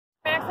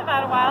of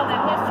Idyllwild,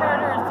 and his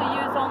charter is to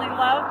use only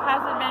love,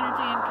 positive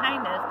energy, and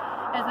kindness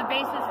as a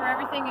basis for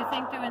everything you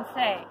think, do, and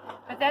say.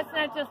 But that's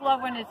not just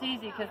love when it's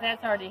easy, because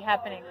that's already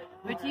happening,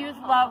 but to use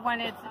love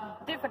when it's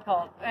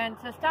difficult, and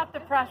to stop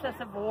the process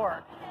of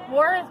war.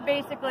 War is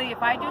basically,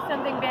 if I do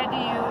something bad to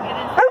you, it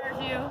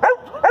inspires you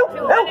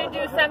to want to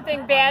do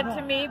something bad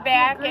to me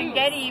back and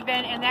get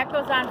even, and that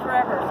goes on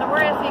forever. So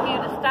we're asking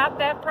you to stop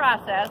that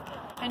process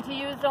and to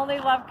use only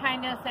love,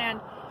 kindness,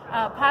 and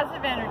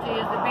positive energy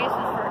is the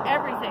basis for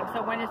everything.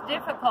 So when it's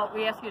difficult,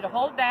 we ask you to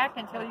hold back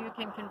until you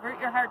can convert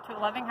your heart to a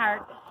loving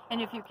heart.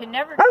 And if you can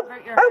never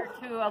convert your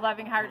heart to a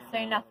loving heart,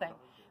 say nothing.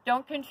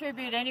 Don't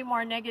contribute any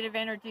more negative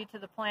energy to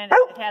the planet.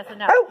 It has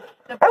enough.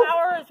 The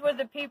power is with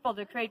the people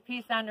to create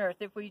peace on earth.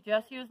 If we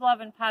just use love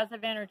and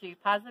positive energy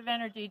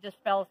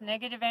dispels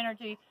negative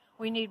energy.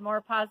 We need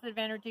more positive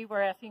energy.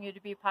 We're asking you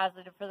to be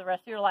positive for the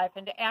rest of your life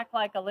and to act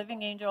like a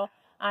living angel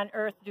on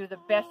earth. Do the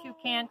best you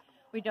can.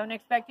 We don't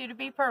expect you to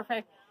be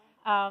perfect.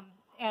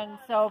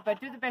 But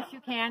do the best you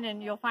can,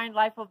 and you'll find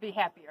life will be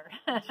happier.